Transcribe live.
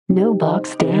No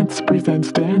Box Dance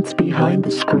presents Dance Behind the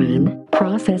Screen,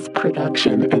 process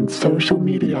production, and social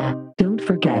media. Don't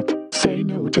forget, say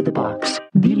no to the box.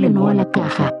 Dile no a la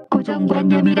caja.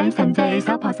 고정관념 일의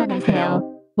산자에서 벗어나세요.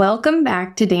 Welcome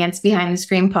back to Dance Behind the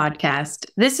Screen podcast.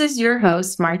 This is your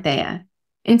host, Martheya.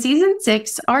 In season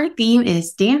 6, our theme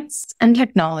is dance and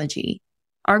technology.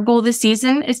 Our goal this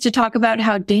season is to talk about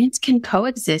how dance can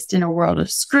coexist in a world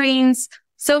of screens,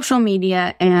 social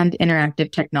media, and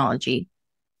interactive technology.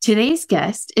 Today's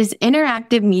guest is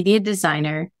interactive media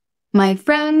designer, my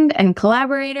friend and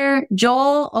collaborator,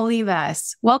 Joel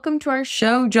Olivas. Welcome to our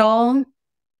show, Joel.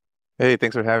 Hey,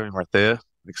 thanks for having me, Martheya.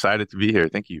 Excited to be here.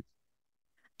 Thank you.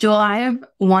 Joel, I have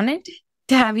wanted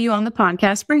to have you on the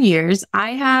podcast for years.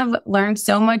 I have learned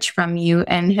so much from you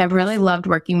and have really loved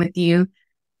working with you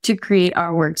to create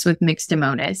our works with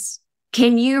Mixtamotus.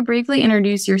 Can you briefly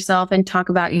introduce yourself and talk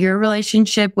about your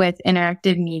relationship with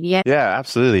interactive media? Yeah,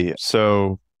 absolutely.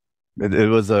 So it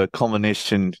was a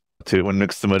culmination to when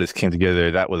Mixtamotus came together.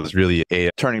 That was really a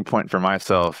turning point for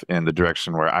myself in the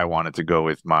direction where I wanted to go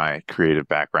with my creative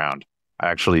background. I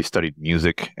actually studied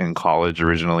music in college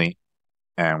originally.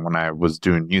 And when I was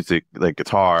doing music, like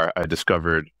guitar, I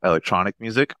discovered electronic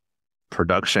music,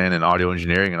 production and audio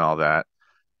engineering and all that.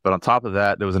 But on top of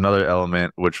that, there was another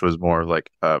element, which was more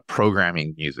like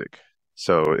programming music.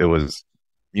 So it was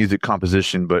music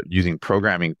composition, but using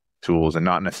programming tools and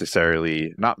not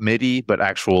necessarily, not MIDI, but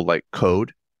actual like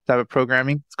code type of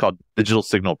programming. It's called digital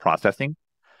signal processing.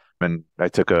 And I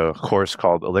took a course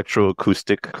called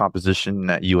electroacoustic composition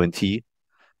at UNT.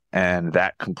 And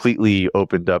that completely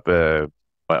opened up a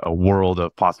world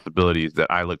of possibilities that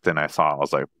I looked and I saw. I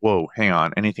was like, whoa, hang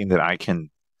on. Anything that I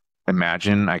can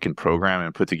imagine, I can program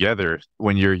and put together.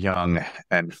 When you're young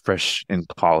and fresh in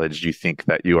college, you think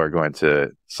that you are going to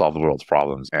solve the world's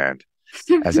problems. And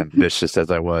as ambitious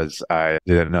as I was, I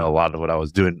didn't know a lot of what I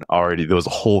was doing already. There was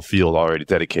a whole field already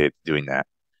dedicated to doing that.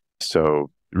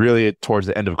 So really towards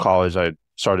the end of college, I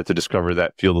started to discover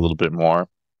that field a little bit more.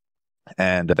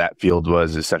 And that field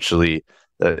was essentially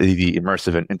the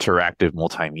immersive and interactive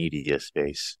multimedia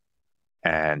space.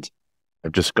 And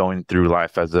I'm just going through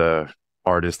life as a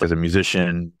artist, as a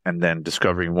musician, and then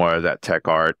discovering more of that tech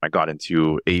art. I got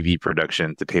into AV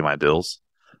production to pay my bills.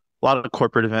 A lot of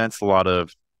corporate events, a lot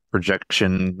of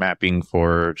projection mapping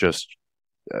for just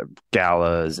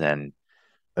galas and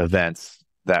events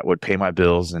that would pay my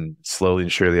bills. And slowly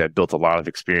and surely, I built a lot of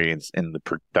experience in the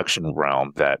production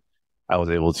realm that I was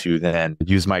able to then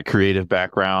use my creative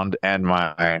background and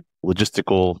my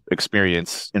logistical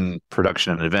experience in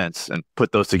production and events and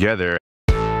put those together.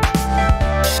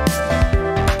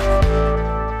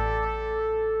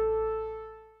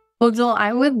 Well, Joel,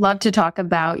 I would love to talk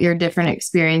about your different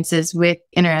experiences with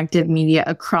interactive media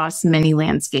across many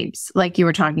landscapes, like you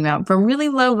were talking about, from really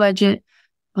low budget,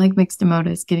 like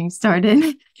Mixtamotus getting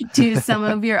started, to some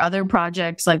of your other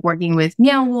projects, like working with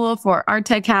Meow Wolf or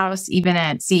ARTECHOUSE, even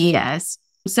at CES.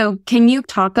 So can you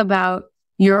talk about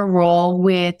your role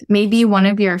with maybe one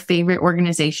of your favorite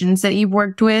organizations that you've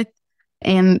worked with,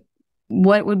 and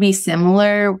what would be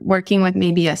similar working with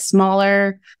maybe a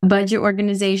smaller budget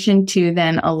organization to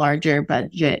then a larger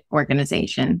budget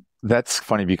organization? That's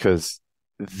funny because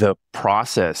the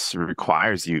process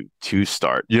requires you to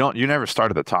start. You never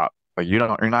start at the top. Like you're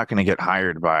not going to get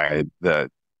hired by the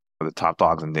top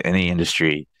dogs in any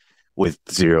industry with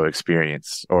zero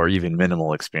experience or even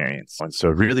minimal experience. And so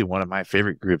really one of my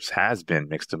favorite groups has been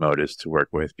Mixtamotus to work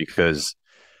with, because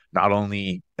not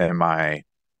only am I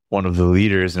one of the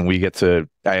leaders and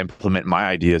I implement my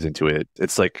ideas into it,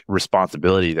 it's like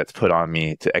responsibility that's put on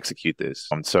me to execute this.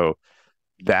 And so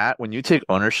that when you take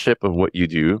ownership of what you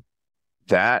do,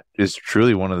 that is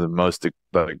truly one of the most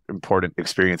important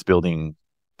experience building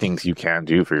things you can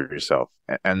do for yourself.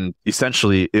 And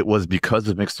essentially it was because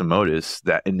of Mixtamotus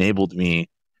that enabled me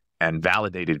and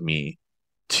validated me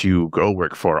to go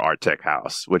work for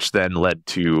ARTECHOUSE, which then led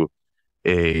to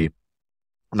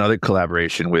another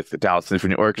collaboration with the Dallas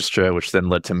Symphony Orchestra, which then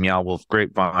led to Meow Wolf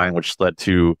Grapevine, which led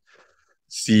to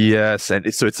CES.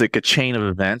 And so it's like a chain of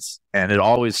events, and it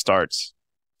always starts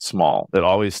small. It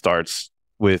always starts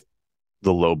with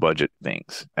the low budget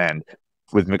things. And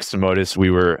with Mixtamotus, we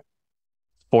were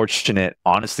fortunate,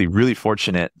 honestly, really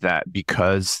fortunate that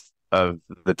because of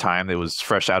the time that was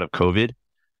fresh out of COVID,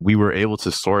 we were able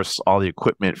to source all the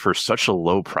equipment for such a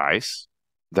low price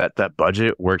that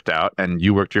budget worked out. And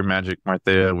you worked your magic,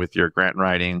 Martheya, with your grant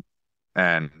writing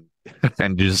and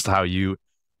just how you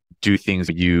do things.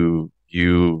 You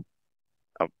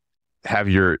have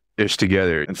your ish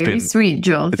together. Very sweet,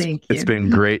 Joel. Thank you. It's been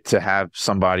great to have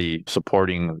somebody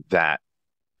supporting that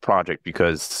project,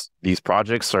 because these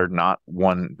projects are not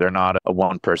they're not a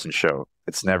one person show.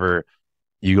 It's never,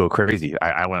 you go crazy.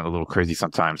 I went a little crazy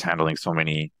sometimes handling so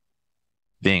many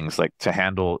things, like to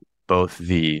handle both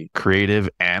the creative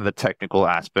and the technical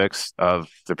aspects of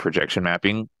the projection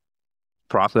mapping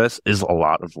process is a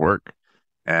lot of work.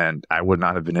 And I would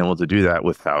not have been able to do that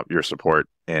without your support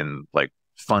in like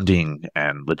funding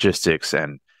and logistics.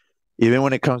 And even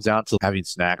when it comes down to having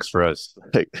snacks for us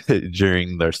like,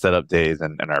 during their setup days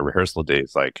and our rehearsal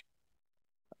days, like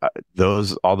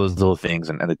all those little things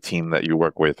and the team that you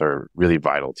work with are really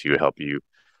vital to help you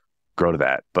grow to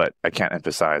that. But I can't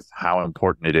emphasize how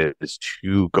important it is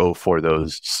to go for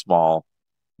those small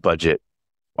budget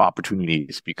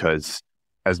opportunities, because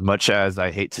as much as I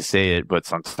hate to say it, but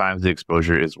sometimes the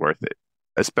exposure is worth it,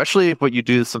 especially if what you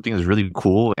do is something that's really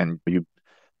cool and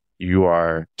you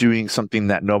are doing something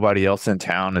that nobody else in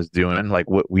town is doing, like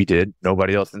what we did.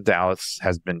 Nobody else in Dallas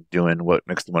has been doing what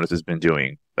mixtamotus has been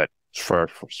doing, that for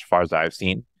as far as I've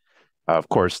seen. Of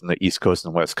course, in the East Coast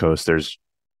and West Coast, there's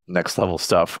next level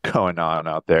stuff going on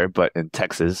out there. But in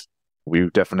Texas, we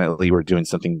definitely were doing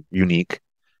something unique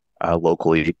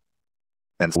locally.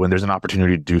 And so when there's an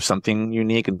opportunity to do something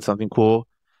unique and something cool,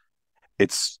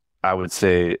 I would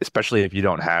say, especially if you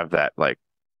don't have that like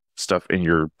stuff in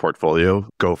your portfolio,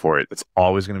 go for it. It's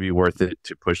always going to be worth it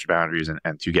to push boundaries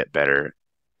and to get better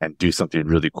and do something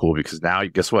really cool, because now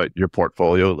guess what? Your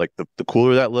portfolio, like the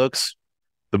cooler that looks,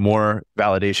 the more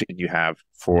validation you have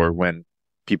for when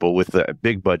people with the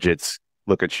big budgets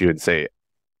look at you and say,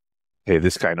 hey,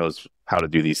 this guy knows how to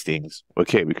do these things.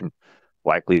 Okay, we can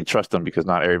likely trust him because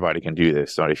not everybody can do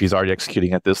this. So if he's already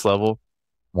executing at this level,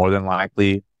 more than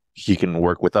likely he can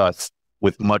work with us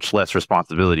with much less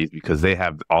responsibilities because they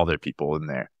have all their people in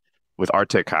there. With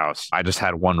ARTECHOUSE, I just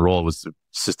had one role, was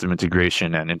system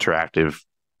integration and interactive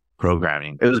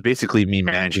programming. It was basically me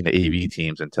managing the AV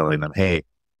teams and telling them, hey,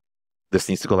 this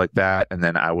needs to go like that. And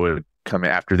then I would come in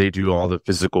after they do all the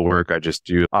physical work. I just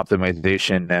do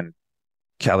optimization and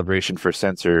calibration for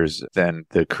sensors. Then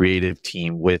the creative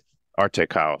team with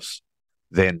ARTECHOUSE,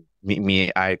 then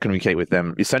I communicate with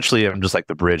them. Essentially, I'm just like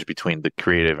the bridge between the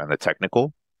creative and the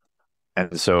technical.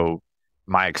 And so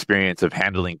my experience of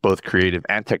handling both creative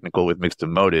and technical with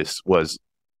mixtamotus was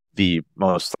it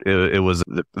was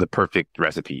the perfect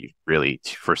recipe really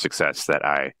for success that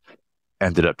I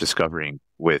ended up discovering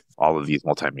with all of these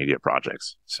multimedia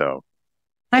projects. So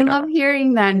I love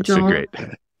hearing that, Joel. Great.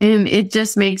 And it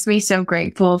just makes me so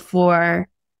grateful for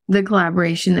the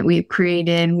collaboration that we've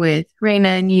created with Reina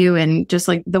and you, and just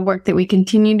like the work that we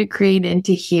continue to create, and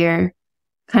to hear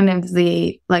kind of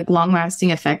the like long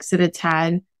lasting effects that it's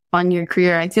had on your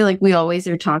career. I feel like we always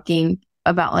are talking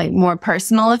about like more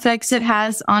personal effects it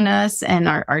has on us and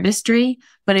our artistry,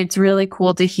 but it's really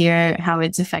cool to hear how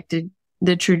it's affected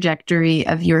the trajectory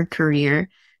of your career.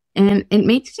 And it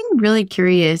makes me really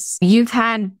curious. You've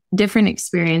had different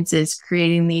experiences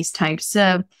creating these types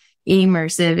of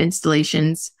immersive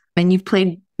installations, and you've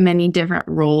played many different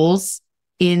roles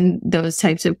in those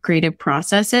types of creative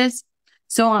processes.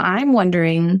 So I'm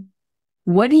wondering,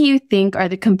 what do you think are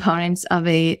the components of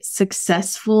a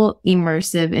successful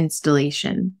immersive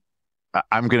installation?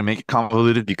 I'm going to make it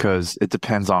convoluted because it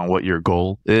depends on what your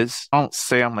goal is. I don't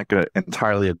say I'm like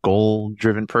entirely a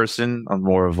goal-driven person. I'm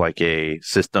more of like a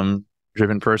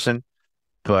system-driven person.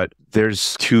 But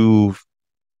there's two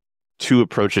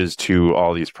approaches to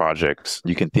all these projects.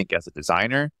 You can think as a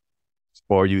designer,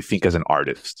 or you think as an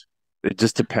artist. It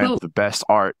just depends. Well, the best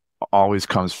art always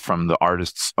comes from the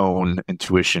artist's own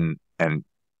intuition, and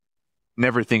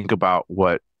never think about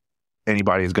what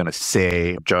anybody is going to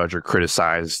say, judge, or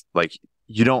criticize. Like,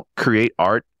 you don't create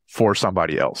art for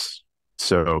somebody else.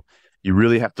 So you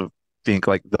really have to think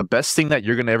like the best thing that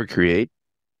you're going to ever create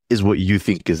is what you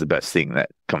think is the best thing that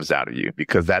comes out of you,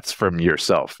 because that's from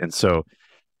yourself. And so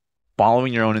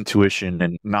following your own intuition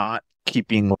and not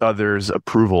keeping others'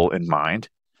 approval in mind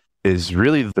is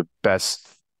really the best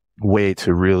way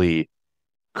to really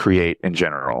create in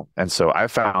general. And so I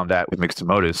found that with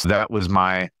mixtamotus, that was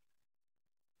my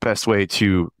best way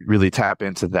to really tap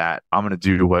into that. I'm going to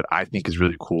do what I think is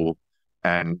really cool.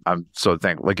 And I'm so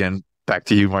thankful again, back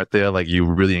to you, Martheya, like you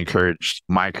really encouraged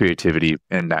my creativity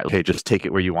in that, hey, just take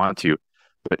it where you want to.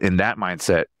 But in that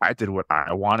mindset, I did what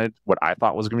I wanted, what I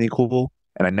thought was going to be cool.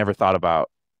 And I never thought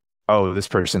about, oh, this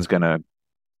person's going to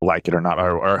like it or not,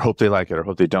 or hope they like it or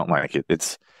hope they don't like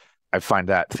it. I find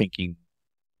that thinking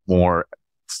more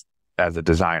as a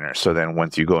designer. So then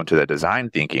once you go into the design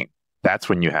thinking, that's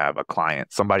when you have a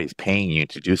client, somebody's paying you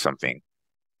to do something.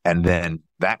 And then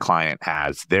that client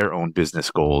has their own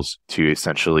business goals to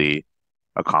essentially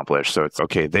accomplish. So it's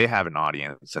okay, they have an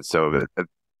audience. And so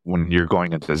when you're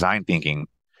going into design thinking,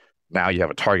 now you have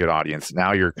a target audience.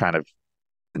 Now you're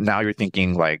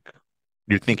thinking like,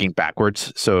 you're thinking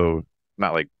backwards. So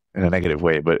not like in a negative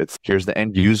way, but it's here's the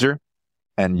end user,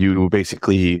 and you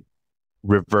basically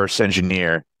reverse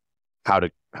engineer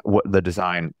what the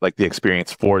design, like the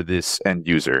experience for this end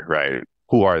user, right?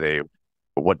 Who are they?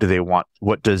 What do they want?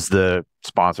 What does the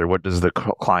sponsor, what does the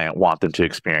client want them to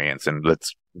experience? And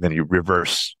then you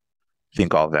reverse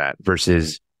think all that,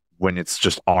 versus when it's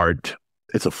just art,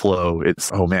 it's a flow. It's,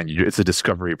 oh man, it's a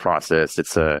discovery process.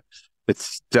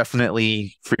 It's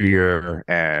definitely freer,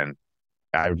 and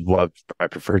I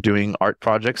prefer doing art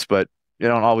projects, but they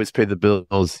don't always pay the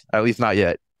bills, at least not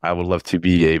yet. I would love to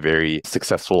be a very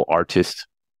successful artist,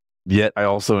 yet I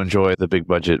also enjoy the big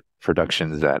budget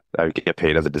productions that I get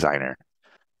paid as a designer.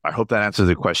 I hope that answers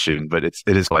the question, but it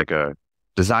is like a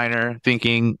designer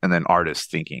thinking and then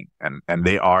artist thinking, and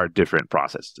they are different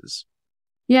processes.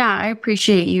 Yeah, I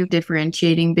appreciate you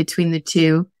differentiating between the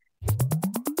two.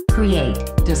 Create,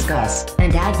 discuss,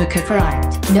 and advocate for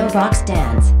art. No box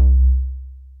stands.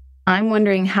 I'm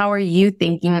wondering, how are you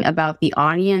thinking about the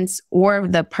audience or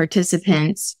the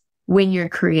participants when you're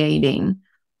creating?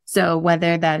 So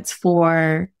whether that's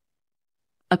for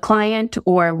a client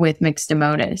or with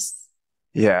mixtamotus.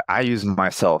 Yeah, I use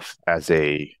myself as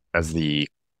the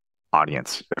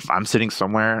audience. If I'm sitting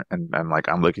somewhere and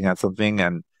I'm looking at something,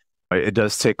 and it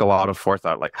does take a lot of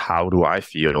forethought, like how do I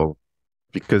feel?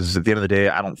 Because at the end of the day,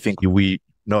 I don't think you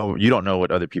don't know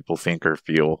what other people think or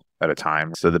feel at a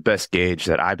time. So the best gauge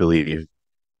that I believe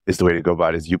is the way to go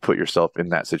about it is you put yourself in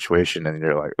that situation, and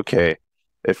you're like, okay,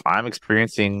 if I'm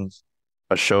experiencing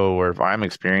a show, or if I'm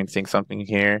experiencing something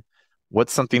here,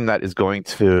 what's something that is going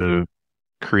to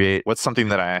create, what's something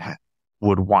that I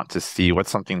would want to see, what's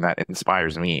something that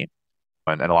inspires me?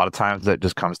 And a lot of times that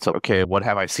just comes to, okay, what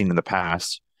have I seen in the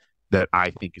past that I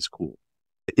think is cool?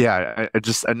 Yeah,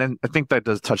 and then I think that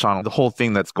does touch on the whole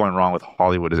thing that's going wrong with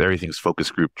Hollywood, is everything's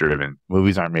focus group driven.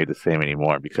 Movies aren't made the same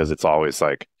anymore because it's always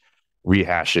like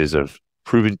rehashes of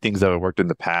proving things that have worked in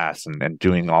the past, and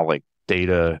doing all like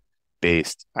data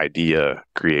based idea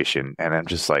creation. And I'm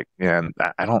just like, yeah,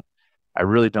 I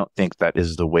really don't think that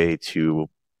is the way to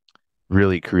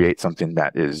really create something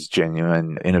that is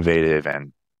genuine, innovative,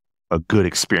 and a good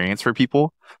experience for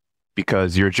people,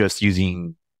 because you're just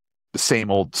using the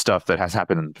same old stuff that has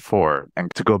happened before.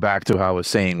 And to go back to how I was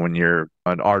saying, when you're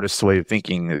an artist's way of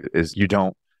thinking is you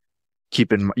don't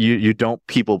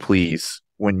people please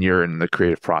when you're in the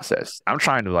creative process. I'm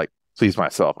trying to like please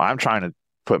myself. I'm trying to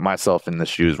put myself in the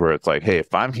shoes where it's like, hey,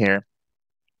 if I'm here,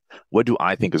 what do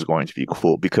I think is going to be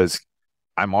cool? Because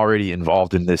I'm already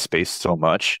involved in this space so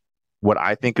much. What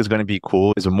I think is going to be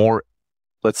cool is a more,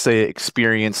 let's say,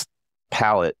 experienced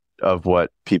palette of what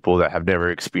people that have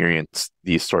never experienced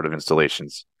these sort of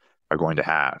installations are going to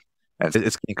have. And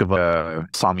it's think of a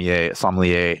sommelier,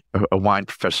 a wine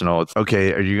professional. It's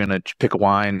okay, are you going to pick a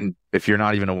wine if you're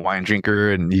not even a wine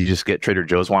drinker and you just get Trader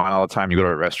Joe's wine all the time? You go to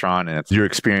a restaurant and it's your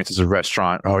experience as a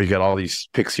restaurant. Oh, you got all these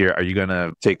picks here. Are you going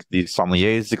to take the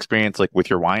sommelier's experience like with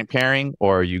your wine pairing,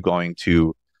 or are you going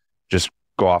to just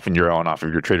go off on your own off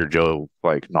of your Trader Joe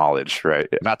like knowledge, right?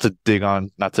 Not to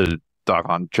dog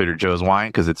on Trader Joe's wine,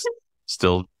 because it's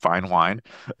still fine wine.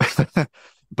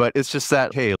 But it's just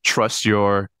that, hey,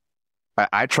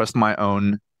 I trust my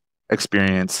own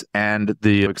experience and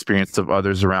the experience of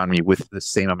others around me with the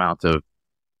same amount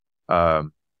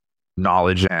of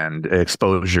knowledge and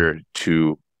exposure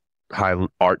to high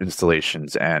art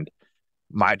installations. And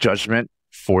my judgment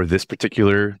for this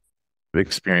particular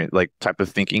experience, like type of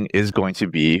thinking, is going to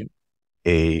be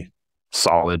a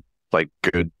solid, like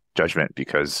good judgment,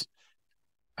 because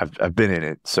I've been in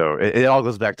it. So it all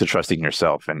goes back to trusting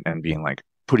yourself and being like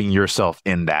putting yourself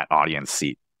in that audience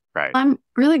seat, right? I'm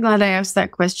really glad I asked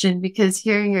that question, because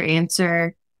hearing your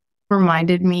answer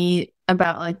reminded me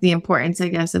about like the importance, I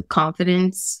guess, of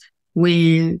confidence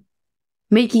when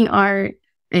making art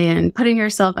and putting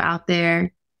yourself out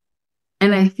there.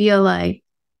 And I feel like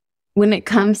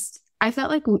I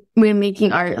felt like when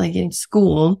making art, like in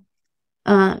school,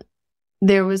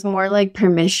 there was more like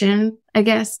permission, I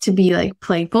guess, to be like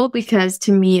playful, because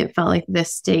to me, it felt like the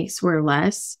stakes were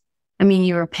less. I mean,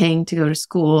 you were paying to go to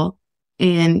school,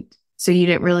 and so you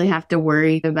didn't really have to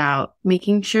worry about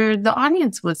making sure the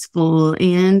audience was full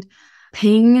and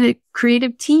paying the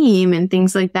creative team and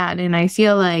things like that. And I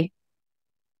feel like,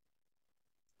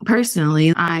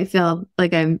 personally, I feel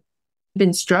like I've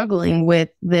been struggling with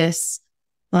this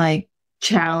like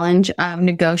challenge of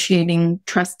negotiating,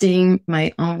 trusting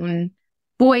my own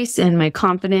voice and my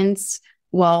confidence,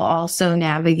 while also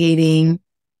navigating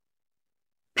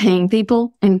paying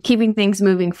people and keeping things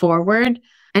moving forward.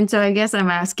 And so I guess I'm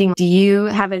asking, do you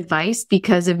have advice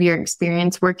because of your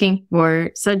experience working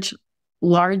for such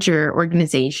larger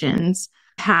organizations,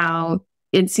 how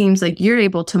it seems like you're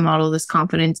able to model this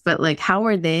confidence, but like, how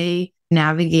are they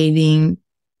navigating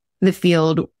the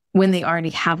field when they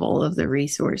already have all of the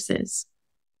resources?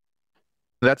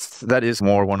 That is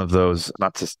more one of those,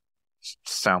 not to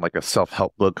sound like a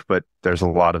self-help book, but there's a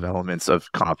lot of elements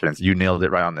of confidence. You nailed it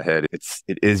right on the head.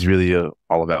 It is really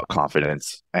all about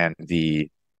confidence and the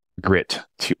grit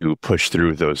to push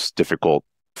through those difficult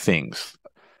things.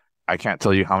 I can't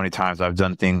tell you how many times I've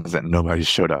done things that nobody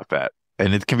showed up at.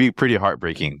 And it can be pretty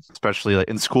heartbreaking, especially like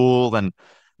in school and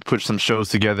put some shows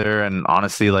together. And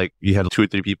honestly, like you had 2 or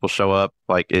 3 people show up,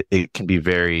 like it can be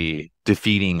very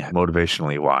defeating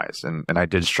motivationally wise. And I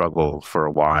did struggle for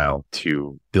a while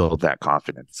to build that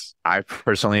confidence. I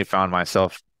personally found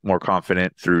myself more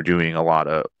confident through doing a lot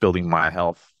of building my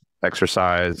health,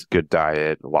 exercise, good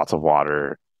diet, lots of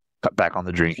water, cut back on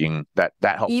the drinking. That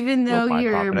helped. Even though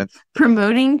you're confidence.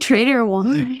 promoting Trader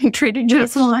wine, Trader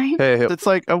Joe's wine. Hey, it's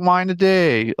like a wine a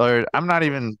day. Or I'm not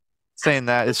even saying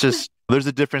that. It's just there's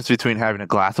a difference between having a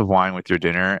glass of wine with your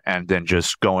dinner and then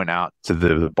just going out to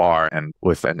the bar and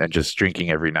just drinking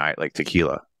every night like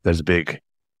tequila. There's a big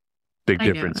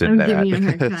difference in that. Giving you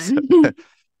a hard time.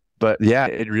 But yeah,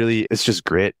 it's just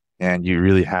grit, and you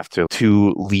really have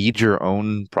to lead your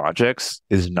own projects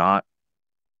is not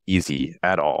easy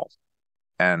at all.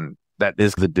 And that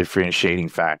is the differentiating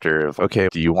factor of, okay,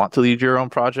 do you want to lead your own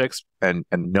projects and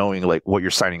knowing like what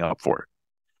you're signing up for?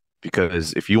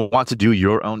 Because if you want to do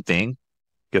your own thing,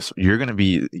 guess you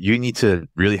need to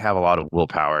really have a lot of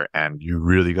willpower, and you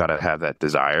really got to have that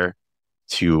desire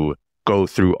to go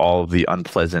through all of the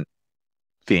unpleasant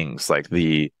things like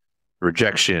the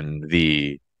rejection,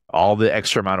 all the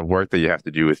extra amount of work that you have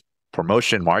to do with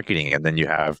promotion, marketing, and then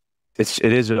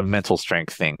it is a mental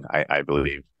strength thing, I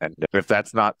believe. And if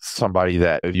that's not somebody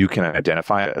that you can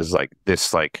identify as like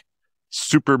this, like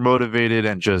super motivated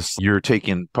and just you're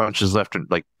taking punches left and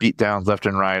like beat downs left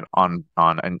and right on,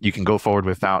 and you can go forward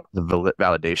without the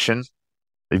validation,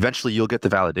 eventually you'll get the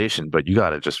validation, but you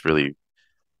got to just really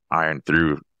iron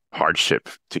through hardship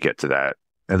to get to that.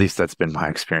 At least that's been my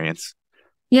experience.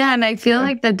 Yeah, and I feel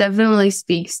like that definitely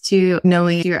speaks to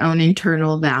knowing your own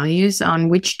internal values on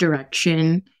which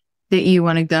direction that you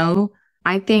want to go.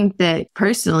 I think that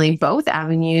personally, both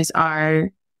avenues are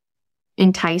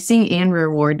enticing and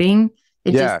rewarding.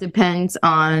 It just depends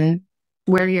on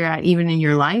where you're at, even in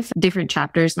your life. Different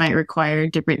chapters might require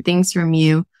different things from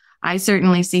you. I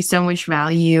certainly see so much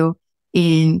value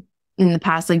in the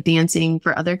past, like dancing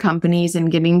for other companies and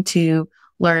getting to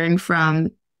learn from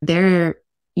their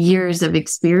years of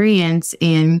experience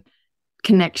and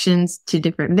connections to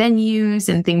different venues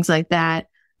and things like that,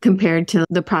 compared to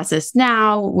the process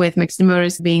now with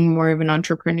mixtamotus being more of an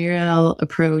entrepreneurial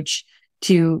approach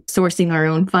to sourcing our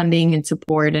own funding and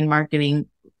support and marketing,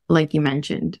 like you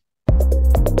mentioned.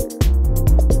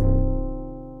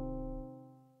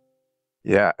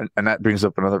 Yeah, and that brings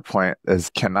up another point,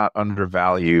 is cannot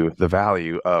undervalue the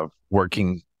value of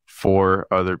working for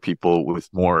other people with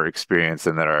more experience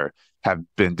and that have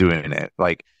been doing it.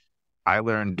 Like I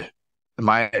learned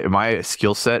my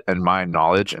skill set and my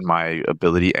knowledge and my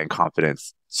ability and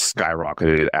confidence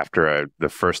skyrocketed after the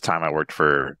first time I worked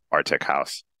for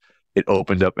ARTECHOUSE. It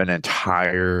opened up an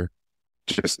entire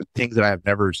just things that I have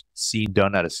never seen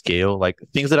done at a scale, like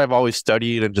things that I've always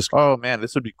studied and just, oh man,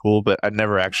 this would be cool, but I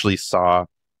never actually saw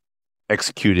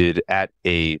executed at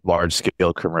a large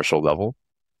scale commercial level.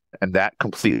 And that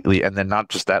completely, and then not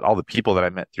just that, all the people that I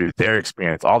met through their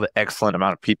experience, all the excellent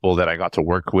amount of people that I got to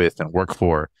work with and work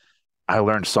for, I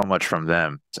learned so much from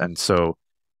them. And so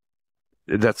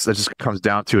that just comes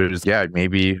down to it is, yeah,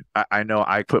 maybe I know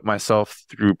I put myself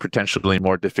through potentially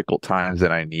more difficult times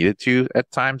than I needed to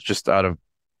at times, just out of,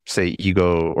 say,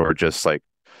 ego or just like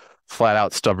flat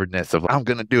out stubbornness of, I'm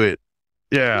going to do it.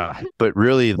 Yeah. But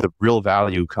really, the real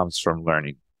value comes from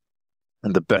learning.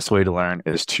 And the best way to learn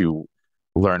is to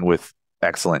learn with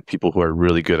excellent people who are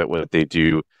really good at what they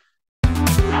do.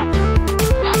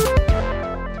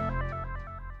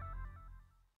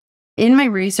 In my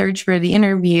research for the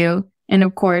interview, and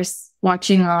of course,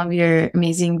 watching all of your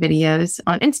amazing videos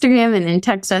on Instagram and in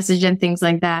text message and things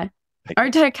like that,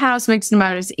 ARTECHOUSE,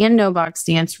 mixtamotus, and No Box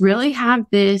Dance really have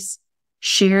this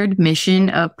shared mission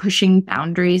of pushing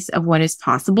boundaries of what is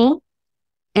possible.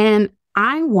 And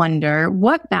I wonder,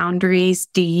 what boundaries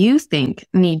do you think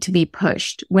need to be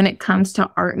pushed when it comes to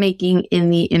art making in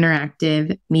the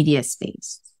interactive media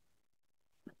space?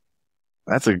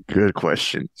 That's a good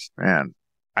question, man.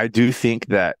 I do think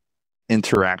that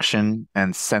interaction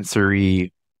and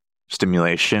sensory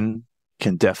stimulation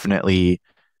can definitely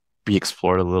be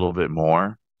explored a little bit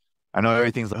more. I know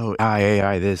everything's like, oh,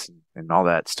 AI, this and all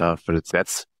that stuff, but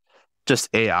that's just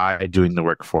AI doing the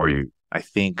work for you. I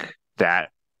think that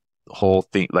whole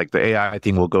thing, like the AI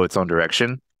thing, will go its own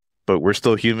direction, but we're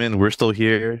still human. We're still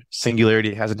here.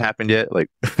 Singularity hasn't happened yet. Like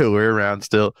we're around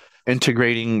still.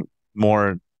 Integrating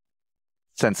more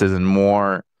senses and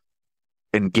more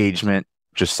engagement,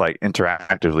 just like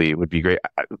interactively, would be great.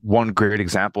 One great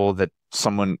example that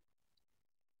someone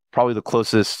probably the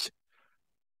coolest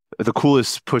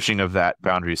pushing of that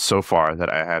boundary so far that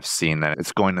I have seen that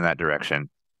it's going in that direction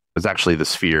is actually the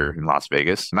Sphere in Las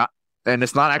Vegas. And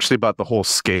it's not actually about the whole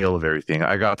scale of everything.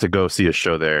 I got to go see a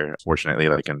show there, fortunately,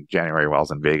 like in January while I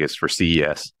was in Vegas for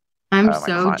CES. I'm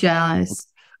so jealous.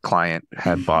 Client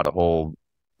had bought a whole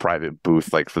private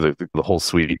booth, like for the whole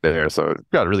suite there. So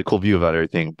got a really cool view about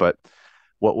everything. But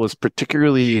what was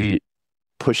particularly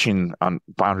pushing on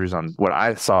boundaries on what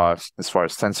I saw as far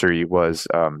as sensory was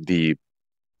the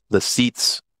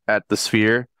seats at the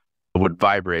Sphere would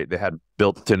vibrate. They had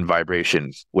built-in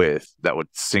vibrations that would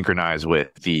synchronize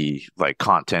with the like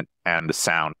content and the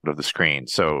sound of the screen.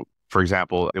 So, for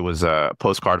example, it was a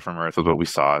Postcard from Earth was what we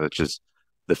saw, which is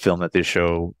the film that they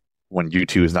show when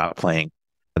U2 is not playing.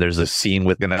 There's a scene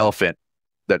with an elephant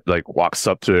that like walks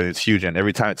up to it. It's huge, and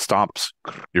every time it stomps,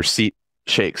 your seat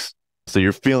shakes. So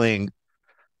you're feeling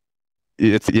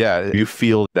you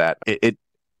feel that it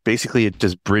basically it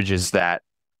just bridges that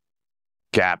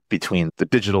gap between the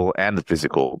digital and the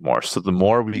physical more. So the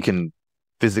more we can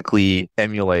physically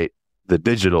emulate the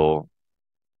digital,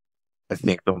 I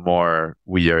think the more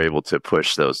we are able to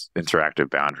push those interactive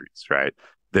boundaries, right?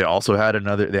 They also had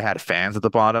they had fans at the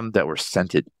bottom that were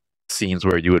scented, scenes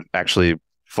where you would actually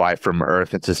fly from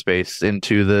Earth into space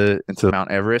into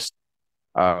Mount Everest.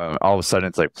 All of a sudden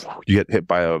it's like you get hit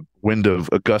by a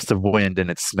gust of wind, and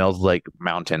it smells like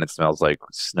mountain, it smells like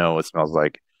snow, it smells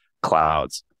like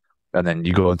clouds. And then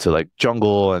you go into like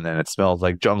jungle, and then it smells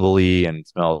like jungly, and it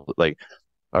smells like,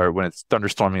 or when it's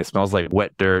thunderstorming, it smells like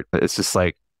wet dirt. It's just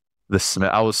like the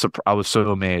smell. I was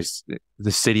so amazed.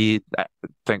 The city,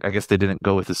 I guess they didn't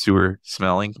go with the sewer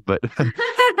smelling, but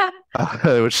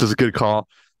which is a good call.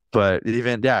 But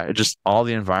even just all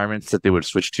the environments that they would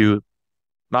switch to,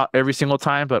 not every single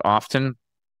time, but often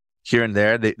here and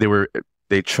there,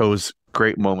 they chose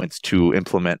great moments to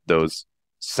implement those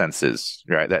senses,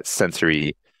 right? That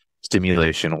sensory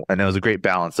stimulation, and it was a great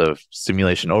balance of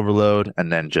stimulation overload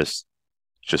and then just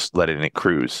letting it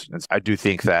cruise. And I do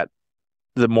think that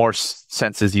the more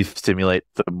senses you stimulate,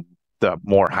 the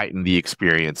more heightened the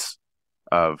experience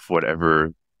of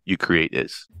whatever you create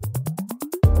is.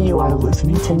 You are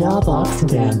listening to Now Box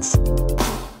Dance.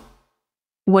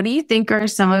 What do you think are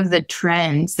some of the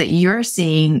trends that you're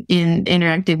seeing in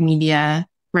interactive media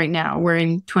right now? We're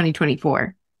in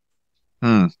 2024.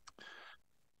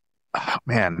 Oh,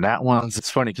 man, that one's, it's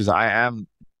funny because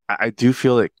I do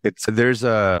feel like there's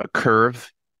a curve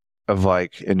of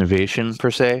like innovation per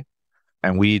se.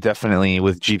 And we definitely,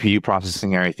 with GPU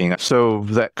processing and everything, so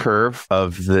that curve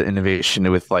of the innovation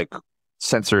with like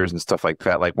sensors and stuff like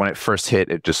that, like when it first hit,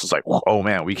 it just was like, oh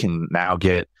man, we can now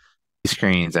get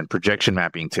screens and projection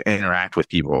mapping to interact with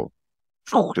people.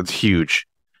 It's huge.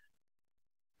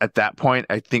 At that point,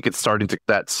 I think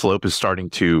that slope is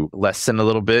starting to lessen a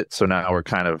little bit. So now we're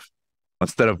kind of,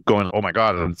 instead of going, oh my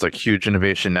God, it's like huge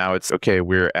innovation. Now it's okay,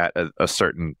 we're at a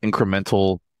certain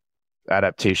incremental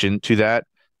adaptation to that.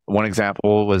 One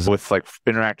example was with like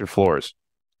interactive floors.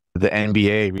 The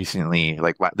NBA recently,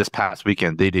 like this past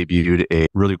weekend, they debuted a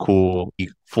really cool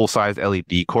full-size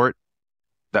LED court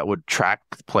that would track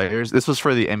players. This was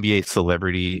for the NBA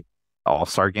Celebrity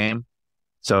All-Star game.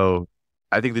 So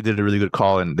I think they did a really good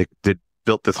call, and they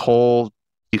built this whole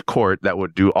court that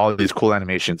would do all of these cool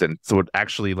animations, and so it would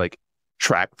actually like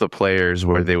track the players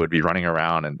where they would be running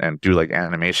around and do like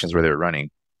animations where they were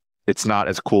running. It's not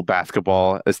as cool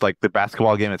basketball. It's like the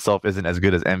basketball game itself isn't as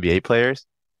good as NBA players.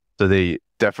 So they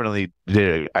definitely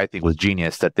did, I think, was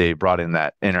genius that they brought in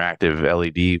that interactive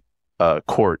LED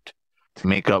court to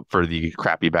make up for the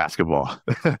crappy basketball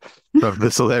of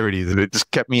the celebrities. And it just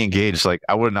kept me engaged. Like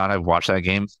I would not have watched that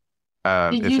game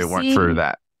if it weren't for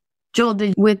that. Joel,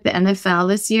 with the NFL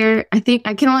this year, I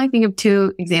can only think of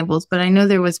two examples, but I know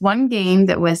there was one game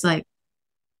that was like,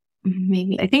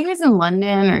 I think it was in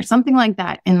London or something like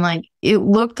that. And like, it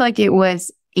looked like it was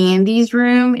Andy's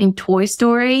room in Toy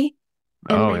Story.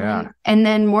 And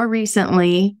then more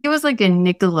recently, it was like a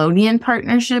Nickelodeon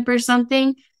partnership or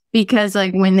something, because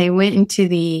like when they went into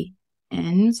the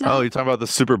end zone. Oh, you're talking about the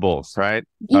Super Bowls, right?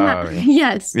 Yeah.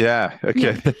 Yes. Yeah.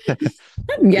 Okay.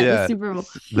 The Super Bowl.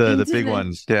 The big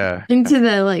ones. Yeah. Into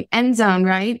the like end zone,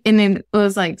 right? And then it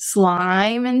was like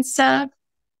slime and stuff.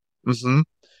 hmm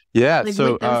Yeah. Like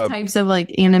So, with those types of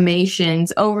like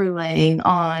animations overlaying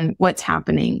on what's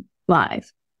happening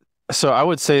live. so I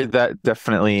would say that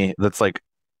definitely that's like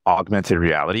augmented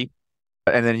reality.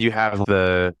 And then you have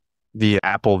the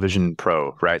Apple Vision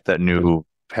Pro, right? That new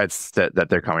headset that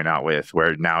they're coming out with,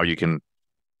 where now you can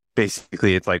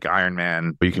basically it's like Iron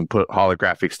Man, but you can put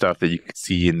holographic stuff that you can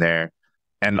see in there.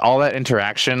 And all that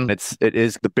interaction, it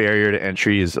is the barrier to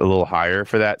entry is a little higher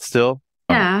for that still.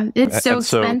 Yeah, it's so And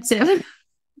so expensive.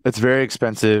 it's very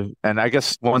expensive. And I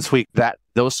guess once we that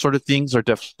those sort of things are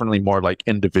definitely more like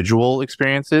individual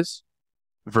experiences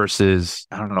versus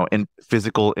I don't know, in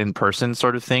physical in person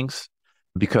sort of things.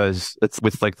 Because it's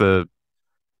with the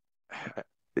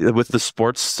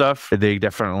sports stuff, they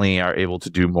definitely are able to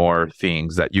do more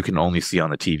things that you can only see on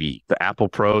the TV. The Apple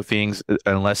Pro things,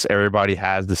 unless everybody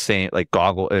has the same like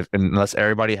unless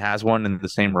everybody has one in the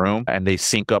same room and they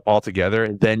sync up all together,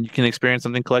 then you can experience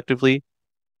something collectively.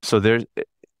 So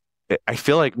I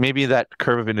feel like maybe that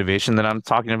curve of innovation that I'm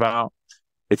talking about,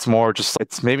 it's more just,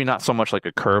 it's maybe not so much like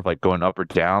a curve like going up or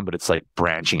down, but it's like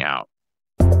branching out.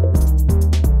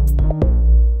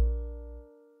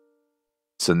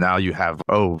 So now you have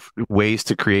ways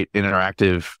to create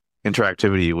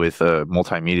interactivity with a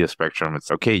multimedia spectrum.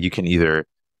 It's okay. You can either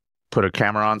put a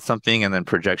camera on something and then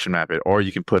projection map it, or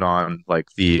you can put on like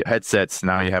the headsets.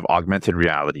 Now you have augmented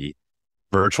reality,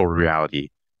 virtual reality.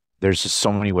 There's just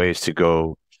so many ways to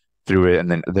go through it,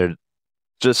 and then it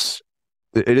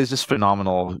is just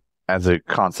phenomenal as a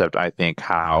concept. I think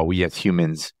how we as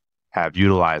humans have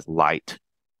utilized light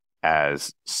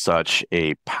as such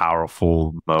a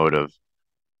powerful mode of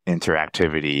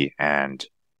interactivity and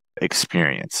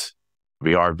experience.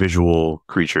 We are visual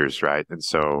creatures, right? And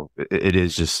so it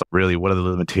is just really what are the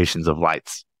limitations of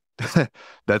lights?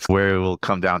 That's where it will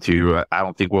come down to. I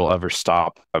don't think we'll ever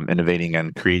stop innovating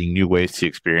and creating new ways to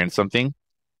experience something.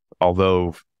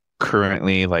 Although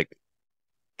currently, like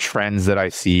trends that I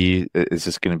see is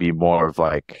just going to be more of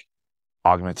like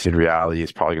augmented reality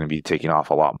is probably going to be taking off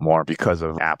a lot more because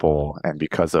of Apple and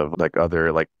because of like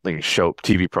other like show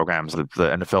TV programs. The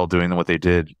NFL doing what they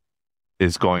did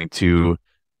is going to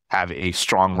have a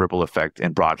strong ripple effect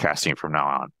in broadcasting from now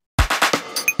on.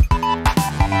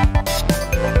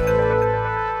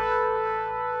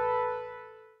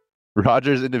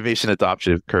 Roger's innovation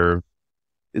adoption curve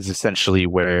is essentially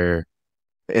where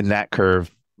in that curve,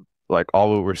 like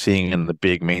all what we're seeing in the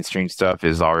big mainstream stuff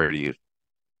is already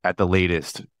at the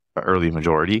latest early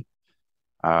majority.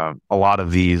 A lot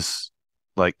of these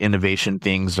like innovation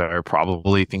things are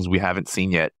probably things we haven't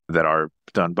seen yet that are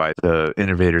done by the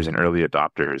innovators and early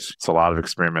adopters. It's a lot of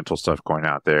experimental stuff going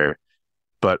out there,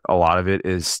 but a lot of it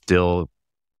is still,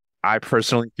 I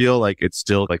personally feel like it's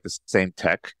still like the same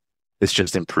tech. It's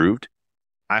just improved.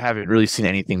 I haven't really seen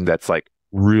anything that's like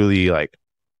really like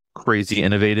crazy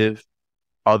innovative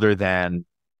other than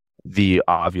the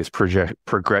obvious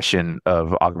progression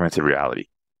of augmented reality.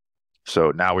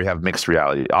 So now we have mixed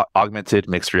reality, augmented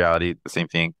mixed reality, the same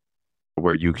thing,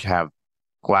 where you have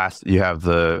you have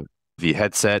the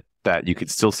headset that you can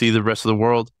still see the rest of the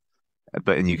world,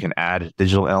 but you can add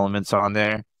digital elements on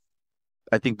there.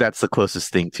 I think that's the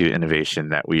closest thing to innovation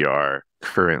that we are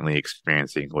currently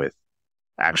experiencing with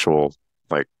actual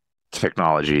like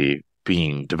technology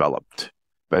being developed.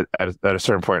 But at a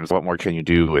certain point, what more can you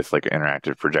do with like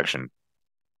interactive projection?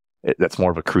 That's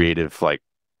more of a creative like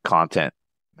content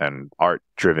and art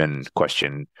driven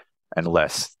question and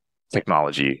less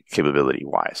technology capability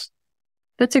wise.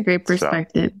 That's a great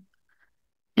perspective.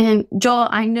 And Joel,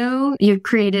 I know you've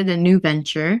created a new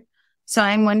venture. So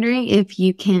I'm wondering if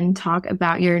you can talk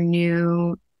about your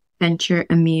new venture,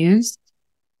 Amuse.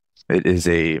 It is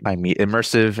a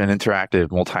immersive and interactive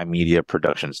multimedia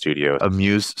production studio.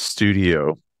 Amuse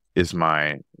Studio is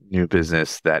my new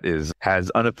business that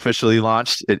has unofficially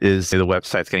launched. The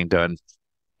website's getting done.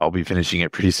 I'll be finishing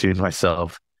it pretty soon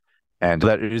myself. And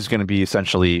that is going to be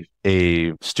essentially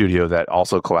a studio that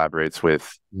also collaborates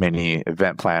with many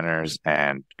event planners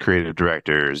and creative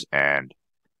directors and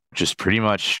just pretty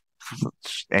much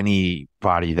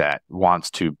anybody that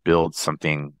wants to build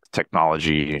something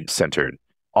technology centered.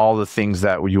 All the things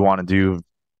that you want to do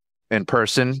in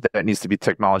person that needs to be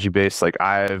technology based. Like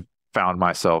I've found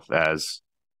myself as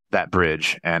that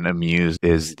bridge, and Amuse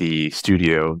is the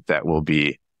studio that will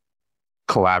be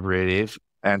collaborative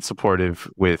and supportive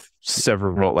with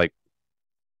several like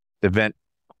event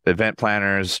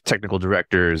planners, technical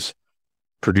directors,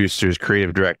 producers,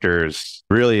 creative directors.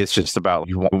 Really, it's just about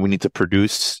we need to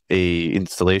produce a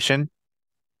installation.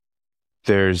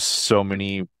 There's so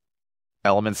many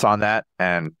elements on that,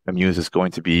 and Amuse is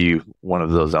going to be one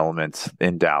of those elements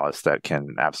in Dallas that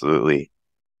can absolutely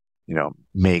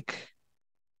make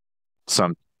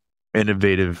some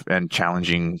innovative and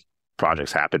challenging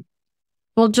projects happen.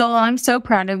 Well, Joel, I'm so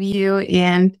proud of you.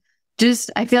 And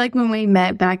I feel like when we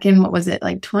met back in, what was it,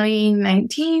 like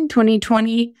 2019,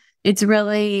 2020, it's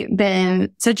really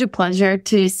been such a pleasure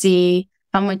to see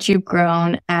how much you've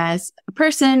grown as a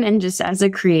person and just as a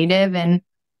creative. And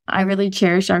I really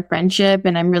cherish our friendship.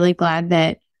 And I'm really glad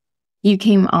that you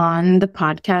came on the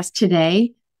podcast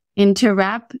today. And to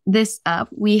wrap this up,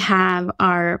 we have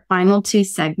our final 2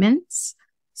 segments.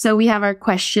 So we have our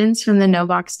questions from the No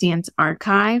Box Dance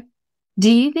archive. Do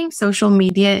you think social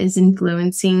media is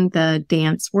influencing the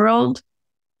dance world?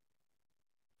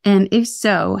 And if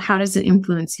so, how does it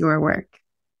influence your work?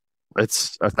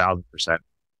 It's 1,000%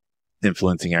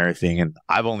 influencing everything. And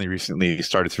I've only recently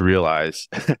started to realize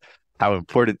how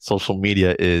important social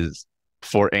media is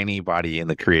for anybody in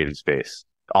the creative space.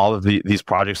 All of these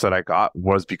projects that I got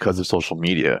was because of social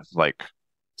media. Like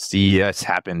CES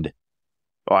happened.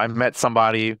 Well, I met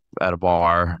somebody at a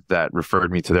bar that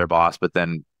referred me to their boss, but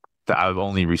then I've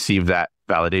only received that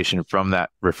validation from that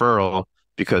referral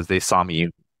because they saw me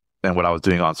and what I was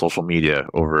doing on social media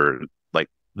over like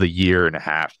the year and a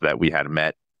half that we had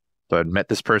met. So I'd met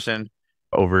this person,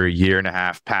 over a year and a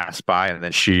half passed by, and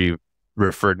then she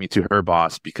referred me to her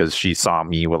boss because she saw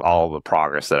me with all the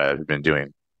progress that I've been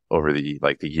doing over the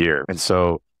year. And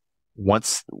so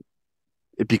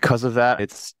because of that,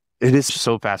 it is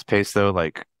so fast paced though.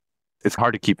 Like it's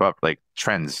hard to keep up, like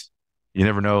trends. You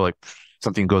never know, like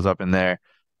something goes up in there,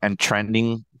 and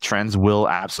trends will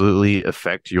absolutely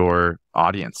affect your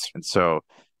audience. And so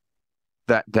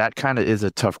that kind of is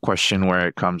a tough question where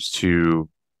it comes to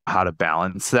how to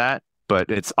balance that, but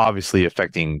it's obviously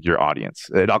affecting your audience.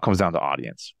 It all comes down to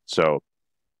audience. So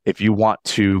if you want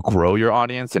to grow your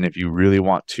audience and if you really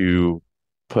want to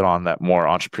put on that more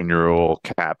entrepreneurial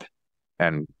cap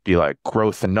and be like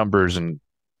growth and numbers and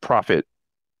profit,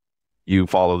 you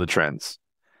follow the trends.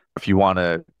 If you want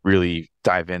to really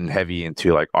dive in heavy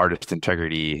into like artist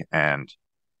integrity and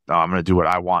I'm going to do what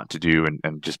I want to do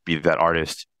and just be that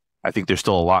artist, I think there's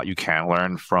still a lot you can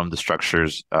learn from the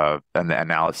structures and the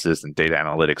analysis and data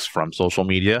analytics from social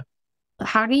media.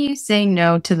 How do you say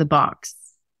no to the box?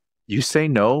 You say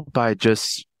no by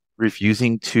just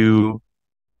refusing to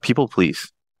people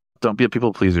please. Don't be a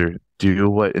people pleaser. Do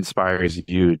what inspires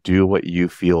you. Do what you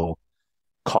feel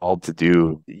called to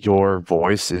do. Your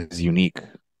voice is unique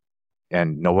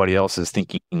and nobody else is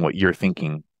thinking what you're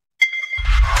thinking.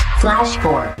 Flash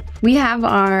 4. We have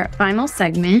our final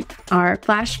segment, our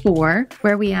Flash 4,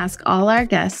 where we ask all our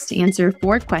guests to answer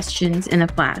 4 questions in a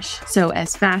flash. So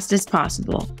as fast as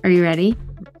possible. Are you ready?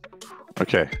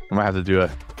 Okay. I might have to do a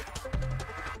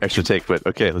extra take, but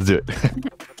okay, let's do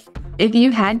it. If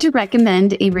you had to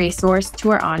recommend a resource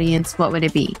to our audience, what would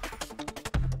it be?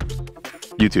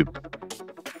 YouTube.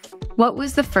 What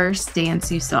was the first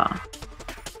dance you saw?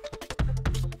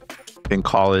 In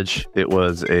college, it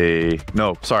was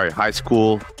high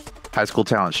school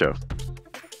talent show.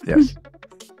 Yes.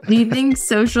 Do you think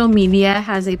social media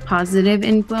has a positive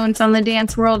influence on the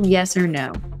dance world? Yes or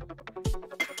no?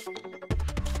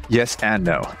 Yes and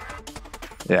no.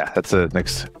 Yeah, that's a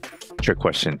next trick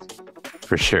question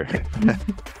for sure.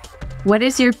 What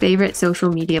is your favorite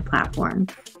social media platform?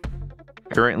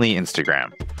 Currently,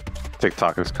 Instagram.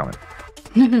 TikTok is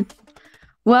coming.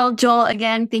 Well, Joel,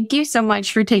 again, thank you so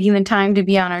much for taking the time to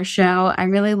be on our show. I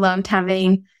really loved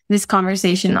having this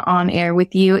conversation on air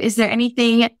with you. Is there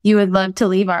anything you would love to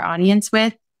leave our audience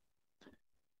with?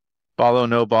 Follow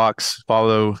No Box,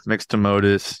 follow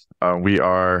mixtamotus. We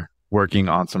are working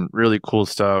on some really cool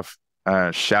stuff.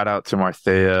 Shout out to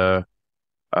Martheya,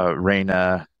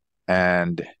 Reina,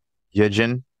 and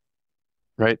Yejin,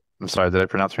 right? I'm sorry, did I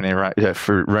pronounce her name right? Yeah,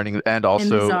 for running, and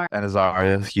also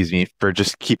Azaria, excuse me, for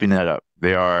just keeping that up.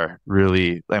 They are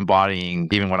really embodying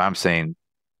even what I'm saying.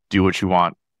 Do what you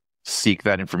want, seek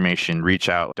that information, reach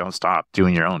out, don't stop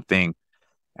doing your own thing,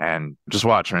 and just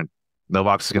watch. No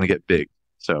Box is going to get big,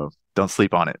 so don't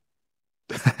sleep on it.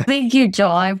 Thank you,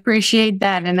 Joel. I appreciate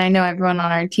that. And I know everyone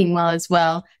on our team will as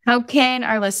well. How can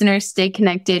our listeners stay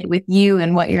connected with you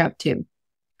and what you're up to?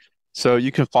 So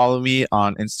you can follow me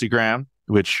on Instagram,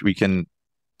 which we can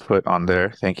put on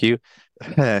there. Thank you.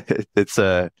 It's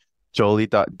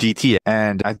jolie.dt.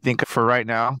 And I think for right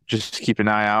now, just keep an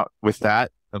eye out with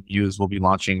that. Amuse will be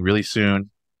launching really soon.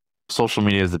 Social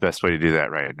media is the best way to do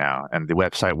that right now. And the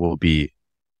website will be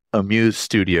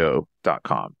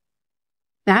amusestudio.com.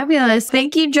 Fabulous.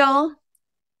 Thank you, Joel.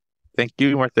 Thank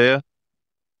you, Martheya.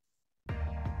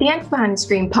 Dance Behind the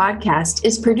Screen podcast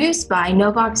is produced by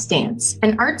No Box Dance,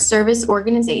 an art service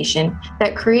organization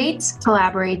that creates,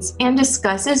 collaborates, and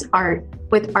discusses art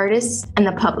with artists and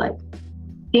the public.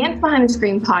 Dance Behind the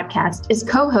Screen podcast is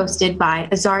co-hosted by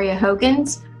Azaria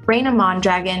Hogans, Raina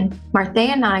Mondragon,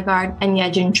 Martheya Nygaard, and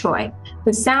Yejin Choi,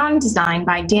 with sound design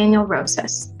by Daniel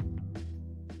Rosas.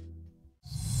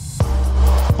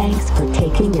 Thanks for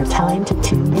taking your time to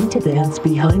tune into Dance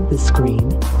Behind the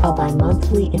Screen, a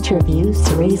bi-monthly interview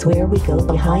series where we go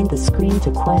behind the screen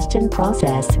to question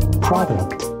process,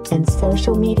 product, and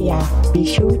social media. Be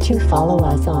sure to follow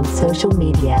us on social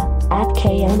media at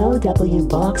KNOW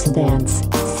Box Dance.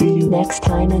 See you next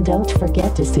time, and don't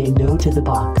forget to say no to the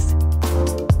box.